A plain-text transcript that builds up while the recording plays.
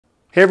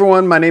Hey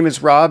everyone, my name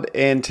is Rob,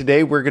 and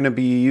today we're going to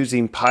be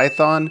using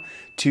Python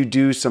to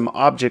do some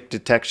object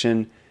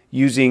detection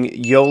using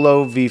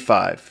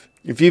YOLOv5.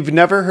 If you've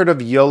never heard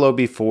of YOLO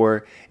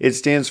before, it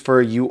stands for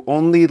You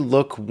Only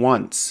Look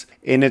Once,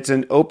 and it's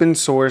an open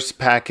source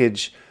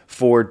package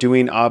for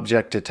doing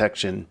object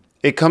detection.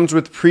 It comes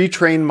with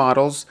pre-trained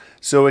models,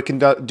 so it can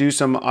do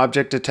some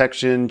object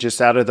detection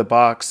just out of the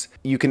box.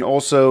 You can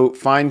also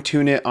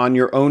fine-tune it on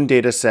your own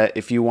data set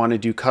if you want to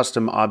do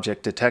custom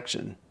object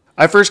detection.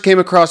 I first came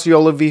across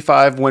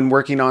YOLOv5 when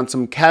working on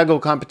some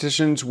Kaggle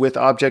competitions with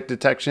object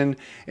detection,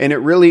 and it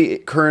really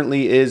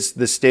currently is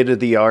the state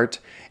of the art.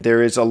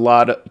 There is a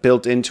lot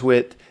built into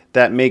it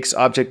that makes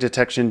object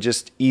detection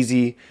just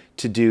easy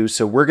to do,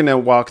 so we're going to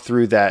walk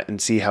through that and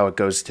see how it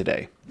goes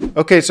today.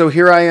 Okay, so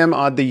here I am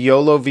on the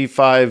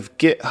YOLOv5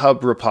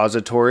 GitHub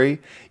repository.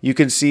 You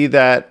can see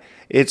that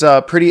it's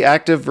a pretty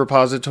active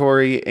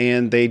repository,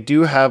 and they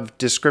do have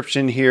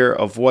description here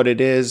of what it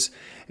is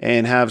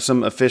and have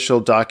some official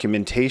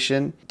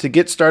documentation. To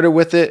get started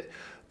with it,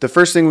 the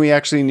first thing we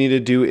actually need to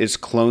do is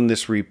clone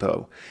this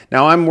repo.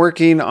 Now I'm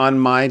working on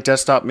my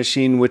desktop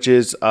machine, which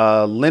is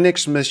a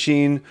Linux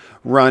machine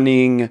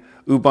running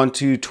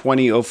Ubuntu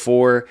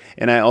 20.04,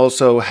 and I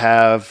also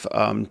have 2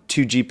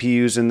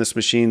 GPUs in this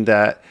machine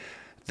that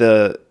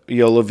the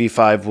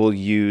YOLOv5 will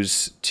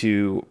use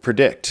to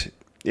predict.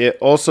 It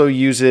also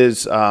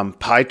uses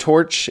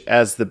PyTorch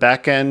as the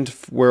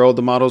backend where all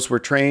the models were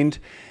trained,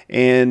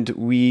 and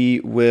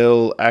we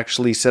will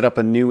actually set up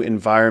a new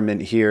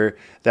environment here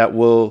that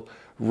will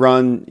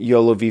run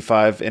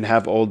YOLOv5 and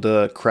have all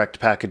the correct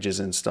packages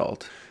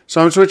installed.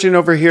 So I'm switching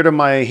over here to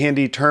my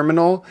handy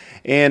terminal,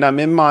 and I'm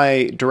in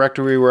my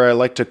directory where I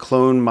like to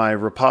clone my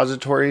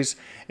repositories,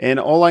 and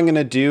all I'm going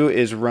to do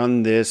is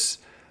run this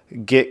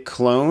git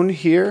clone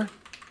here.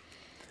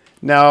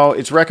 Now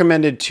it's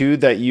recommended too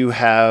that you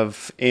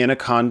have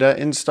Anaconda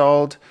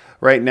installed.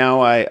 Right now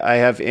I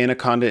have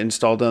Anaconda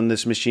installed on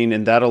this machine,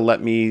 and that'll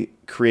let me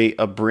create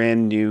a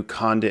brand new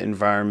Conda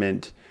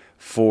environment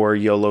for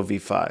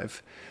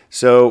YOLOv5.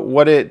 So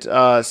what it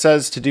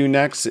says to do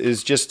next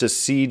is just to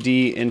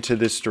cd into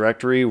this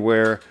directory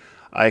where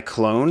I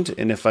cloned,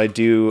 and if I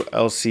do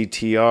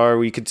lctr,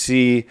 we could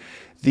see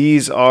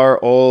these are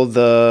all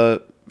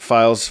the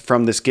files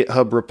from this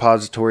GitHub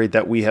repository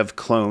that we have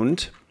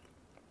cloned.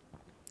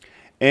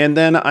 And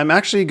then I'm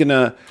actually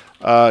gonna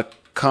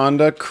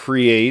conda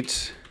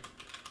create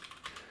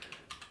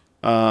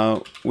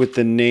with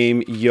the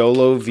name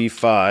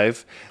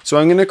YOLOv5. So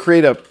I'm gonna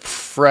create a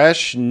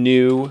fresh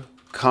new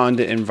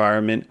conda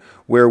environment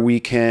where we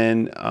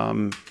can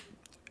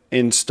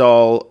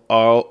install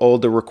all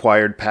the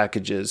required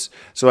packages.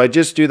 So I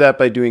just do that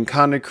by doing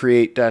conda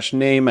create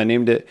 -name. I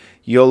named it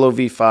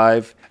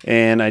YOLOv5,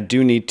 and I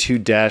do need 2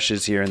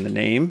 dashes here in the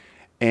name.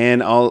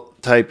 And I'll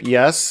type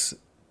yes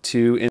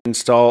to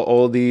install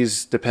all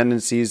these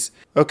dependencies.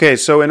 Okay,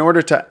 so in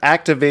order to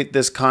activate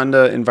this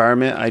conda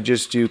environment, I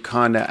just do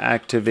conda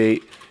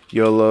activate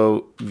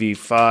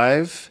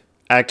YOLOv5,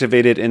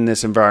 activate it in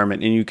this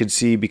environment, and you can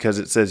see because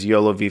it says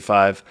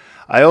YOLOv5.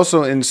 I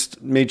also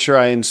made sure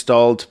I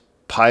installed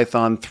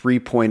Python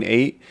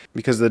 3.8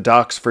 because the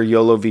docs for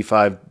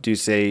YOLOv5 do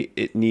say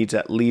it needs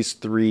at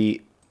least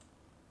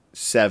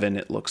 3.7,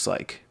 it looks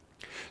like.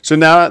 So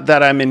now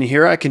that I'm in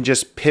here, I can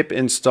just pip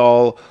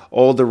install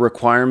all the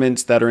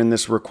requirements that are in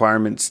this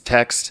requirements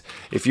text.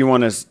 If you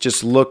want to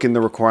just look in the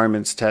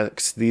requirements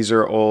text, these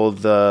are all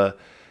the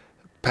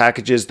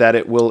packages that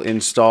it will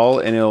install,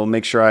 and it'll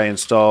make sure I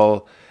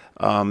install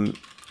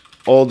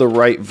all the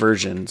right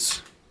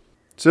versions.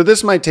 So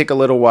this might take a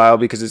little while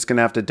because it's going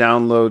to have to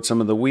download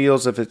some of the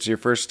wheels if it's your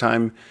first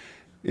time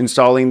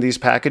installing these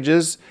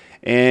packages,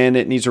 and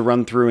it needs to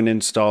run through and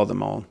install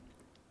them all.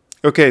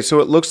 Okay, so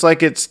it looks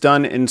like it's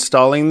done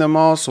installing them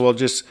all, so I'll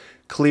just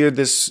clear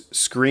this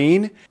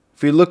screen.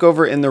 If we look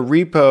over in the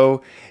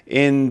repo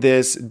in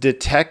this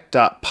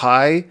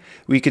detect.py,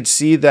 we could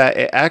see that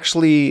it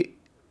actually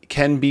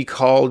can be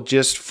called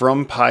just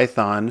from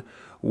Python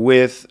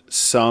with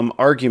some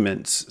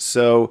arguments.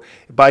 So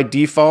by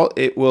default,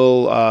 it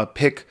will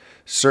pick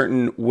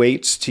certain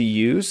weights to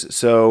use.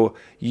 So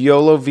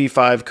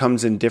YOLOv5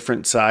 comes in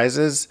different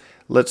sizes.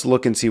 Let's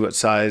look and see what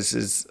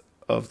sizes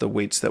of the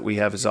weights that we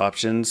have as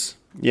options.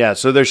 Yeah,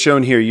 so they're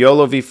shown here.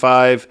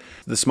 YOLOv5,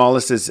 the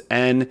smallest is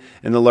N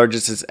and the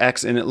largest is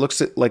X, and it looks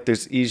like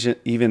there's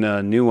even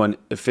a new one,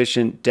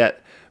 efficient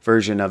det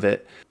version of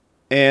it.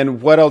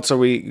 And what else are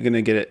we going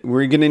to get it?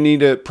 We're going to need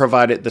to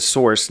provide it the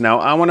source. Now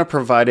I want to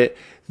provide it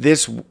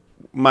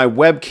my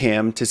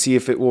webcam to see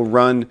if it will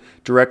run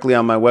directly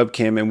on my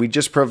webcam, and we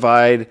just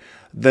provide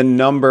the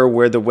number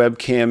where the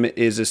webcam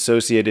is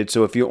associated.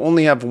 So if you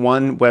only have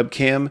one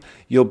webcam,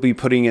 you'll be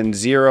putting in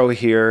 0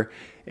 here,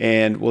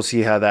 and we'll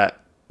see how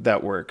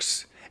that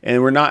works.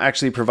 And we're not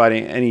actually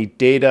providing any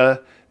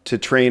data to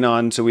train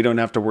on, so we don't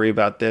have to worry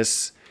about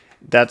this.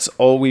 That's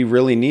all we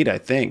really need, I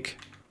think.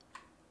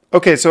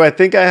 Okay, so I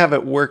think I have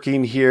it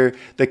working here.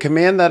 The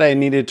command that I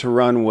needed to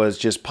run was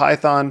just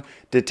Python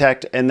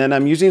detect, and then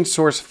I'm using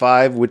source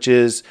 5, which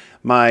is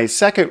my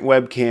second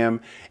webcam,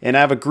 and I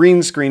have a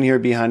green screen here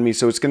behind me,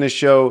 so it's going to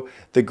show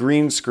the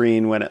green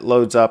screen when it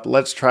loads up.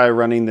 Let's try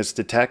running this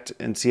detect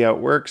and see how it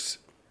works.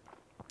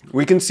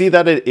 We can see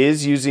that it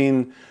is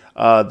using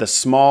the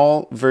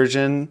small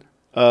version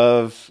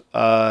of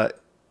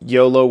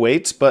YOLO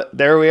weights, but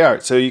there we are.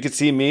 So you can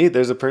see me,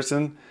 there's a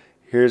person.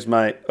 Here's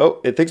my, oh,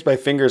 it thinks my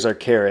fingers are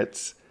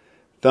carrots.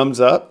 Thumbs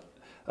up.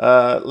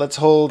 Let's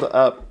hold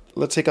up,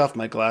 let's take off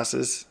my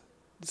glasses.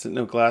 Is it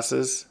no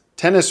glasses?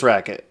 Tennis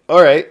racket.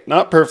 All right,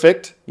 not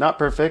perfect, not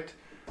perfect.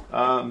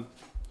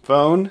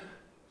 Phone,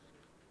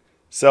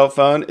 cell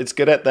phone, it's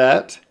good at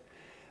that.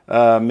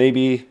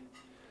 Maybe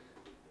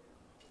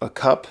a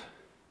cup,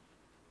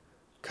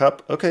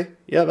 okay,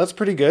 yeah, that's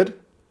pretty good.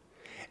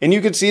 And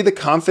you can see the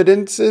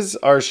confidences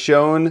are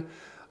shown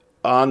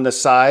on the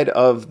side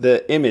of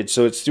the image.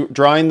 So it's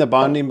drawing the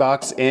bounding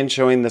box and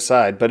showing the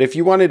side. But if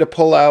you wanted to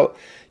pull out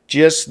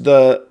just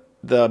the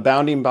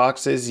bounding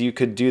boxes, you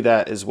could do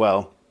that as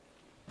well.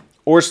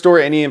 Or store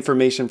any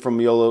information from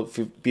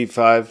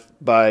YOLOv5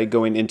 by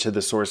going into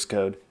the source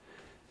code.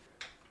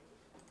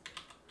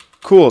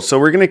 Cool, so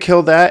we're gonna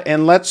kill that,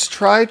 and let's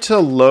try to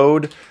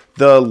load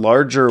the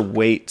larger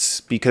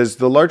weights, because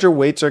the larger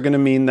weights are gonna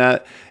mean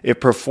that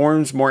it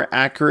performs more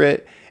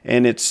accurate,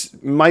 and it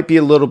might be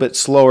a little bit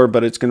slower,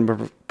 but it's going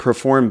to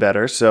perform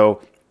better. So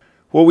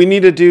what we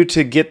need to do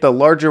to get the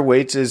larger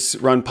weights is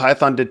run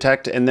Python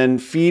detect and then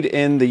feed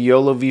in the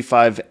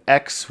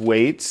YOLOv5x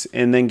weights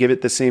and then give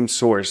it the same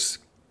source.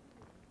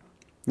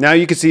 Now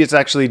you can see it's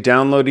actually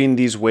downloading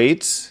these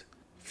weights,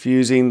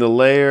 fusing the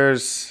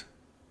layers.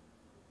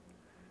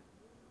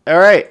 All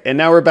right, and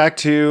now we're back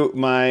to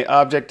my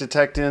object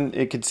detecting.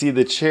 It can see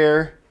the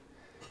chair.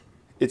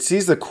 It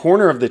sees the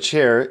corner of the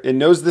chair. It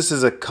knows this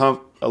is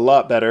a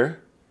lot better.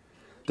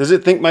 Does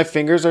it think my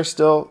fingers are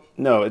still?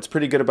 No, it's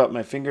pretty good about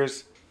my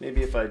fingers.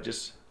 Maybe if I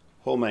just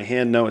hold my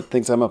hand, no, it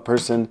thinks I'm a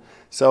person.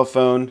 Cell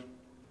phone.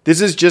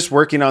 This is just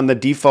working on the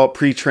default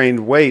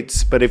pre-trained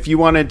weights, but if you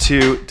wanted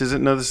to, does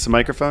it know this is a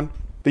microphone?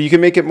 But you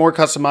can make it more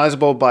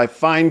customizable by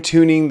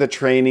fine-tuning the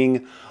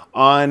training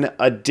on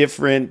a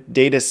different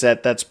data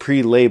set that's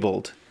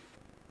pre-labeled.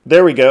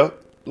 There we go.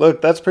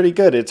 Look, that's pretty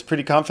good. It's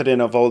pretty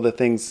confident of all the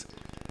things.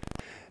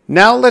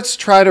 Now let's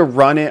try to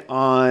run it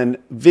on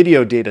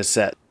video data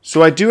set.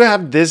 So I do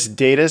have this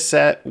data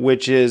set,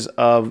 which is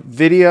a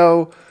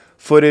video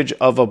footage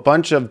of a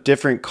bunch of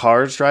different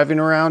cars driving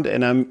around,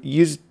 and I'm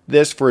used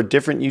this for a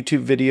different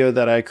YouTube video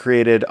that I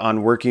created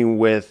on working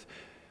with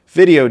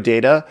video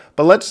data.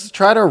 But let's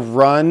try to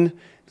run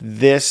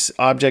this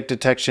object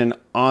detection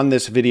on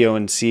this video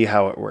and see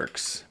how it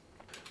works.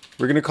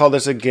 We're gonna call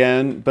this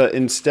again, but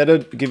instead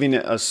of giving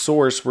it a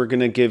source, we're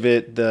gonna give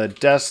it the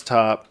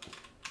desktop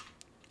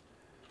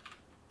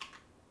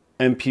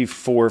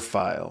MP4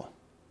 file.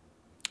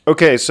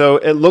 Okay, so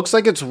it looks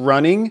like it's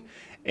running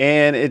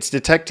and it's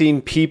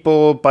detecting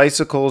people,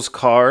 bicycles,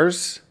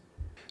 cars.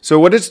 So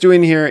what it's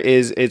doing here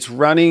is it's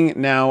running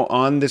now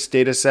on this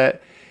data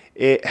set.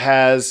 It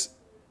has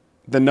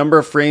the number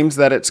of frames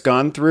that it's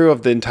gone through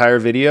of the entire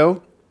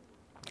video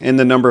and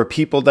the number of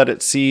people that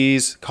it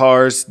sees,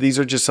 cars. These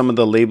are just some of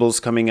the labels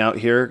coming out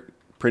here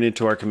printed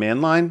to our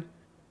command line.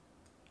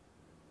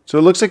 So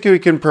it looks like we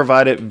can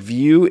provide it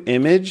view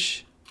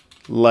image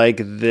like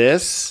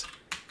this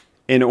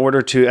in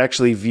order to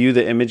actually view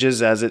the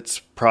images as it's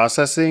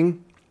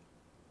processing.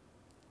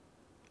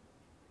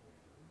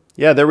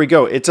 Yeah, there we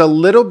go. It's a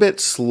little bit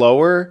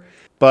slower,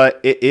 but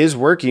it is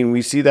working.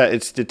 We see that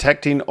it's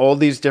detecting all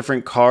these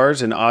different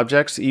cars and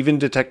objects, even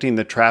detecting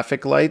the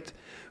traffic light,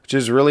 which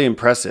is really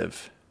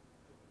impressive.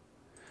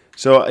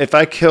 So if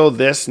I kill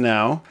this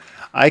now,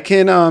 I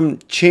can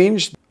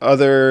change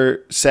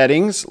other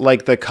settings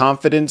like the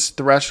confidence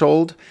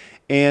threshold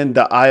and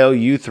the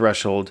IOU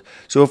threshold.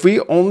 So if we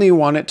only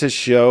want it to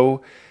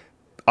show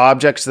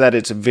objects that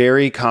it's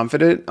very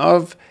confident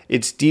of,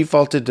 it's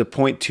defaulted to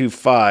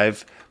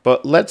 0.25,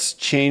 but let's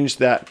change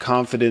that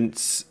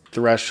confidence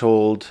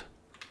threshold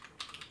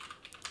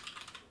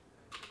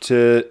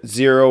to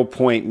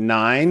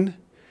 0.9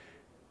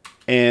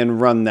 and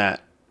run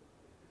that.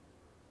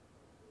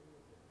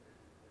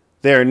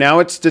 There, now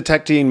it's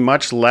detecting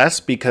much less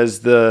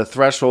because the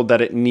threshold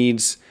that it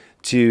needs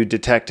to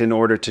detect in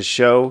order to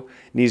show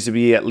needs to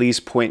be at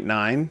least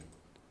 0.9.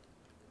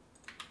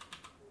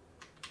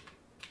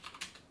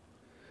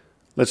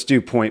 Let's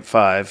do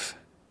 0.5.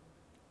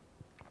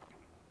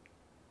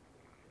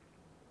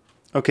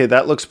 Okay,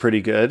 that looks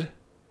pretty good.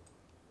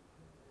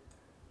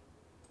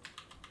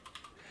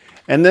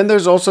 And then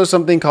there's also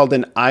something called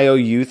an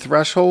IOU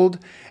threshold,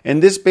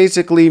 and this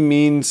basically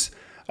means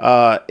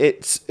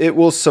it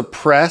will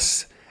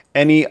suppress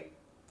any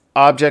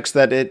objects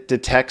that it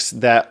detects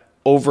that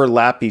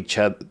overlap each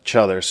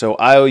other. So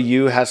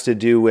IOU has to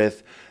do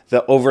with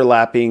the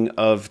overlapping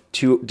of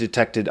two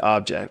detected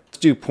objects. Let's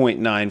do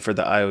 0.9 for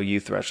the IOU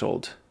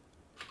threshold.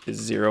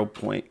 Is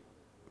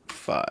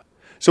 0.5.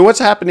 So what's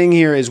happening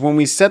here is when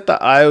we set the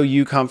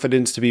IOU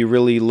confidence to be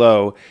really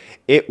low,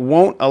 it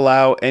won't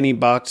allow any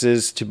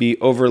boxes to be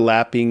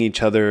overlapping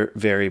each other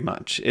very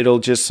much. It'll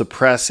just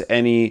suppress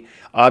any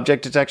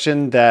object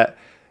detection that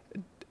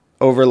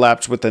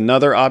overlaps with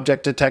another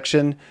object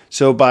detection.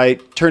 So by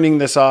turning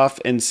this off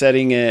and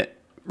setting it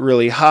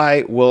really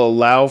high will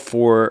allow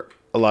for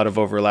a lot of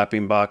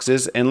overlapping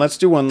boxes. And let's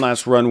do one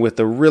last run with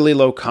a really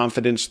low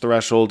confidence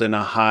threshold and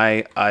a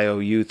high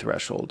IOU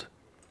threshold.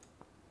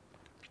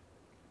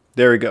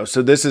 There we go.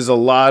 So this is a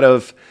lot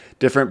of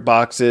different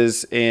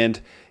boxes, and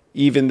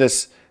even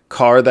this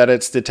car that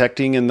it's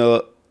detecting in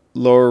the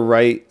lower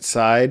right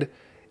side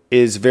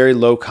is very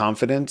low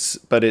confidence,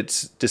 but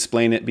it's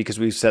displaying it because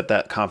we've set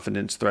that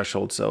confidence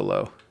threshold so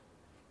low.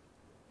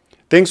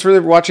 Thanks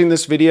for watching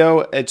this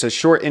video. It's a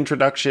short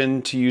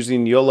introduction to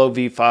using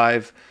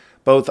YOLOv5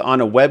 both on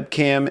a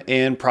webcam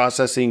and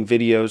processing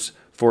videos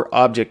for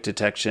object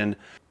detection.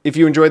 If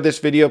you enjoyed this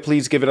video,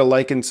 please give it a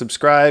like and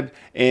subscribe,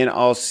 and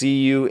I'll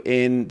see you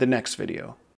in the next video.